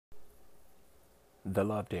The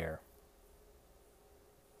Love Dare.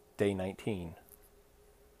 Day 19.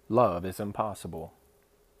 Love is impossible.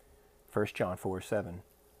 1 John 4:7.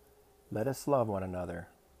 Let us love one another,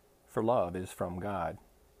 for love is from God,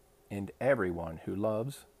 and everyone who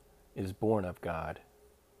loves is born of God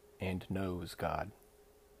and knows God.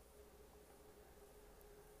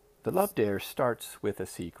 The Love Dare starts with a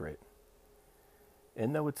secret.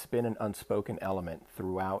 And though it's been an unspoken element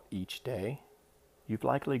throughout each day, you've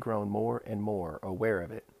likely grown more and more aware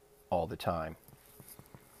of it all the time.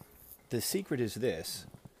 The secret is this: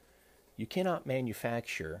 you cannot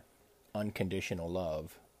manufacture unconditional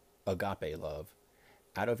love, agape love,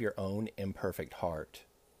 out of your own imperfect heart.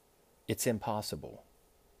 It's impossible.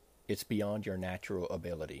 It's beyond your natural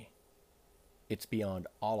ability. It's beyond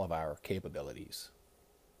all of our capabilities.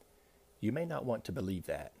 You may not want to believe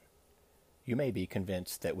that. You may be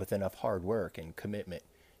convinced that with enough hard work and commitment,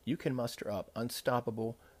 you can muster up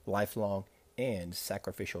unstoppable, lifelong, and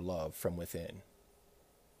sacrificial love from within.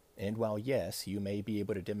 And while yes, you may be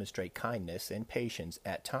able to demonstrate kindness and patience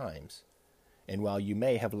at times, and while you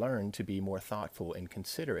may have learned to be more thoughtful and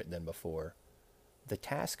considerate than before, the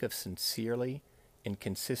task of sincerely and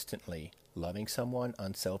consistently loving someone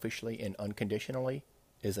unselfishly and unconditionally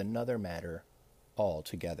is another matter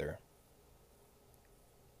altogether.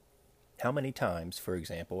 How many times, for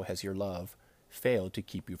example, has your love failed to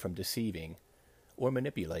keep you from deceiving or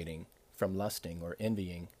manipulating, from lusting or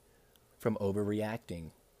envying, from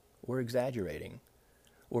overreacting or exaggerating,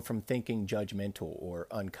 or from thinking judgmental or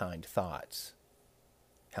unkind thoughts?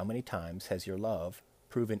 How many times has your love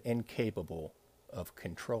proven incapable of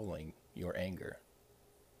controlling your anger?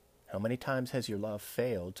 How many times has your love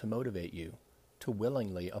failed to motivate you to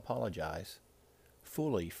willingly apologize,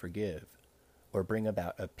 fully forgive, or bring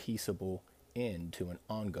about a peaceable end to an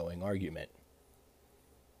ongoing argument?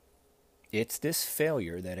 It's this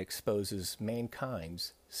failure that exposes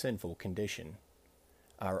mankind's sinful condition,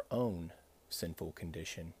 our own sinful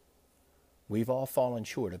condition. We've all fallen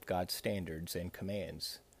short of God's standards and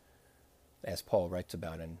commands, as Paul writes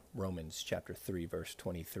about in Romans chapter 3, verse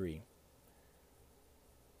 23.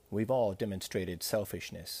 We've all demonstrated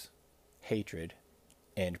selfishness, hatred,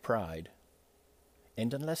 and pride.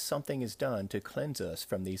 And unless something is done to cleanse us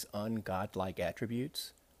from these ungodlike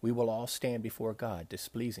attributes, we will all stand before God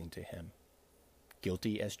displeasing to Him,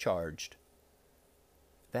 guilty as charged.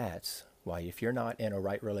 That's why if you're not in a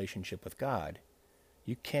right relationship with God,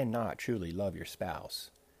 you cannot truly love your spouse,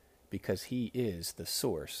 because He is the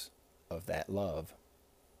source of that love.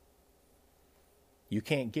 You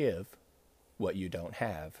can't give what you don't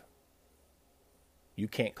have. You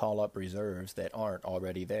can't call up reserves that aren't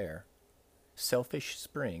already there. Selfish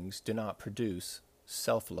springs do not produce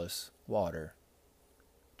selfless water.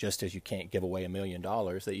 Just as you can't give away $1 million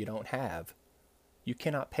that you don't have, you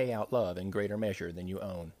cannot pay out love in greater measure than you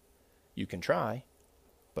own. You can try,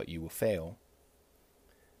 but you will fail.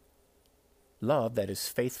 Love that is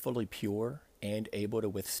faithfully pure and able to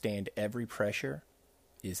withstand every pressure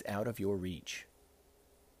is out of your reach,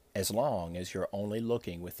 as long as you're only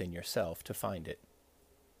looking within yourself to find it.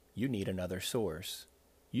 You need another source.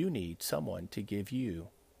 You need someone to give you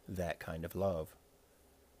that kind of love.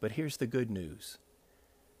 But here's the good news.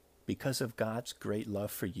 Because of God's great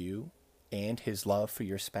love for you and His love for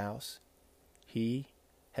your spouse, He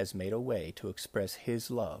has made a way to express His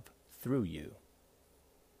love through you.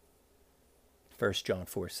 1 John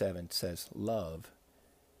 4:7 says, love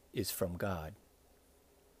is from God.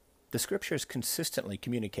 The Scriptures consistently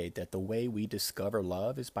communicate that the way we discover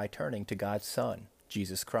love is by turning to God's Son,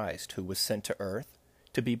 Jesus Christ, who was sent to earth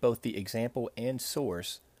to be both the example and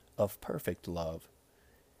source of perfect love.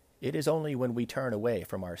 It is only when we turn away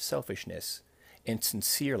from our selfishness and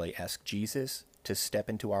sincerely ask Jesus to step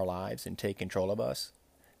into our lives and take control of us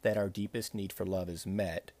that our deepest need for love is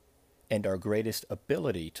met and our greatest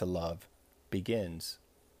ability to love begins.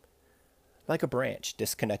 Like a branch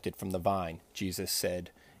disconnected from the vine, Jesus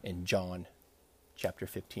said in John chapter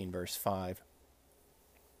 15, verse 5,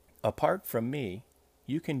 apart from me,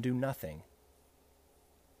 you can do nothing.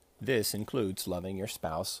 This includes loving your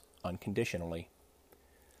spouse unconditionally.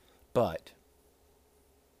 But,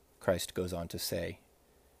 Christ goes on to say,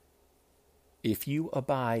 if you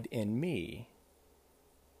abide in me,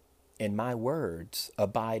 and my words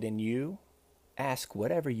abide in you, ask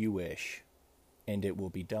whatever you wish, and it will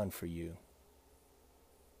be done for you.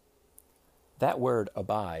 That word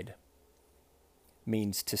abide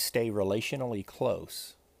means to stay relationally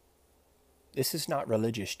close. This is not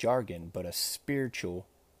religious jargon, but a spiritual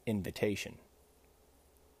invitation.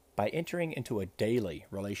 By entering into a daily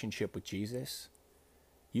relationship with Jesus,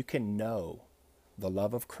 you can know the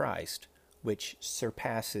love of Christ, which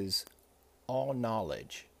surpasses all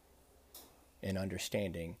knowledge and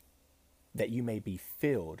understanding, that you may be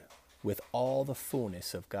filled with all the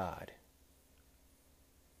fullness of God.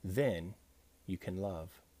 Then you can love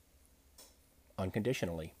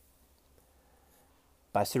unconditionally.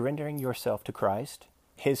 By surrendering yourself to Christ,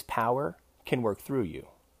 His power can work through you.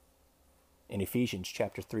 In Ephesians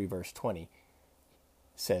chapter 3, verse 20,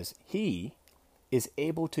 says, He is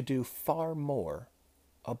able to do far more,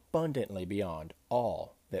 abundantly beyond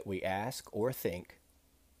all that we ask or think,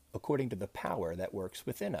 according to the power that works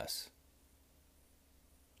within us.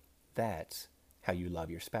 That's how you love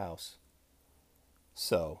your spouse.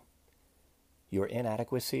 So, your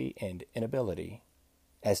inadequacy and inability,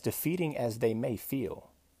 as defeating as they may feel,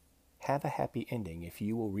 have a happy ending if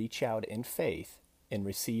you will reach out in faith and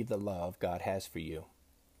receive the love God has for you.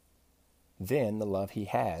 Then the love He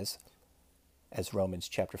has, as Romans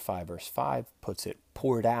chapter 5 verse 5 puts it,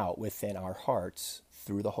 poured out within our hearts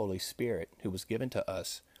through the Holy Spirit who was given to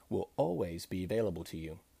us, will always be available to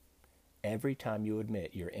you every time you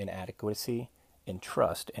admit your inadequacy and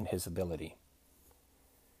trust in His ability.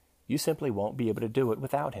 You simply won't be able to do it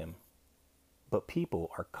without Him, but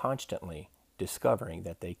people are constantly discovering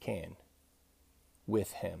that they can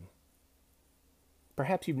with Him.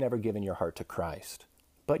 Perhaps you've never given your heart to Christ,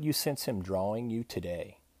 but you sense Him drawing you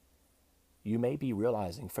today. You may be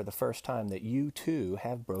realizing for the first time that you too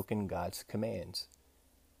have broken God's commands,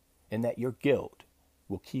 and that your guilt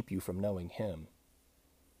will keep you from knowing Him.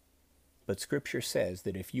 But Scripture says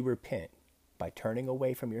that if you repent by turning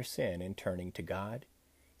away from your sin and turning to God,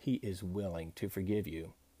 He is willing to forgive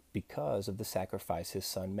you because of the sacrifice His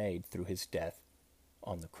Son made through His death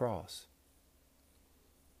on the cross.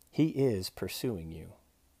 He is pursuing you,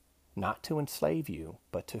 not to enslave you,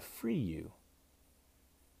 but to free you,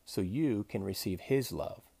 so you can receive His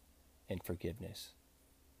love and forgiveness.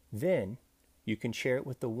 Then you can share it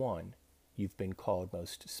with the one you've been called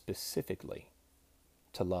most specifically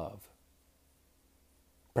to love.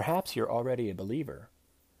 Perhaps you're already a believer,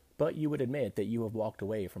 but you would admit that you have walked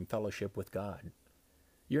away from fellowship with God.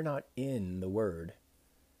 You're not in the Word.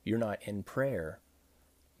 You're not in prayer.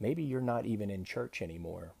 Maybe you're not even in church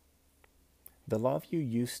anymore. The love you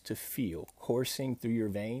used to feel coursing through your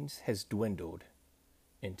veins has dwindled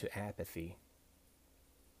into apathy.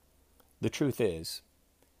 The truth is,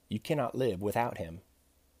 you cannot live without Him,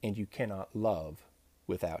 and you cannot love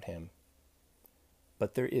without Him.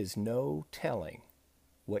 But there is no telling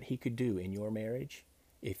what He could do in your marriage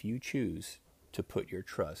if you choose to put your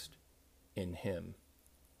trust in Him.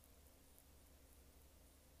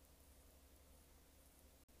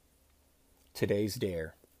 Today's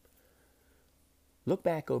dare. Look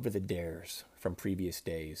back over the dares from previous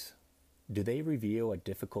days. Do they reveal a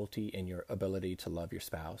difficulty in your ability to love your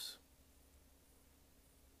spouse?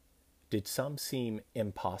 Did some seem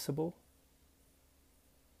impossible?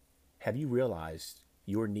 Have you realized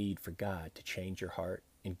your need for God to change your heart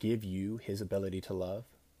and give you His ability to love?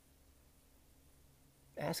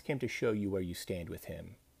 Ask Him to show you where you stand with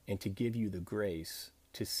Him and to give you the grace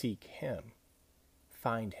to seek Him,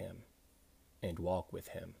 find Him, and walk with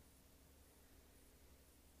Him.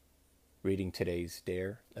 Reading today's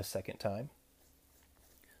dare a second time.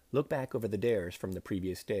 Look back over the dares from the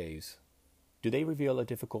previous days. Do they reveal a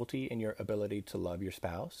difficulty in your ability to love your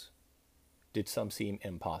spouse? Did some seem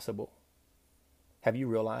impossible? Have you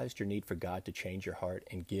realized your need for God to change your heart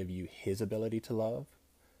and give you His ability to love?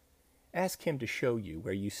 Ask Him to show you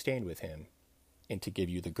where you stand with Him and to give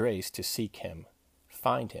you the grace to seek Him,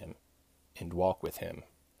 find Him, and walk with Him.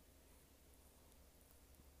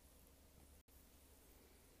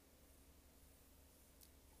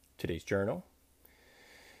 Today's journal.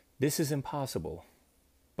 This is impossible,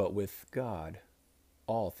 but with God,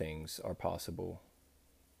 all things are possible.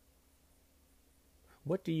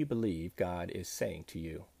 What do you believe God is saying to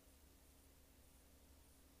you?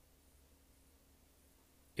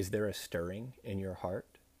 Is there a stirring in your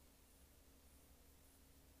heart?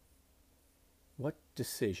 What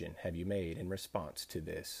decision have you made in response to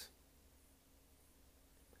this?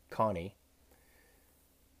 Connie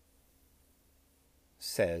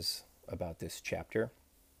says about this chapter,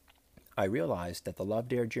 I realized that the Love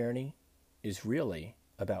Dare journey is really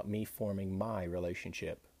about me forming my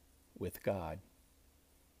relationship with God.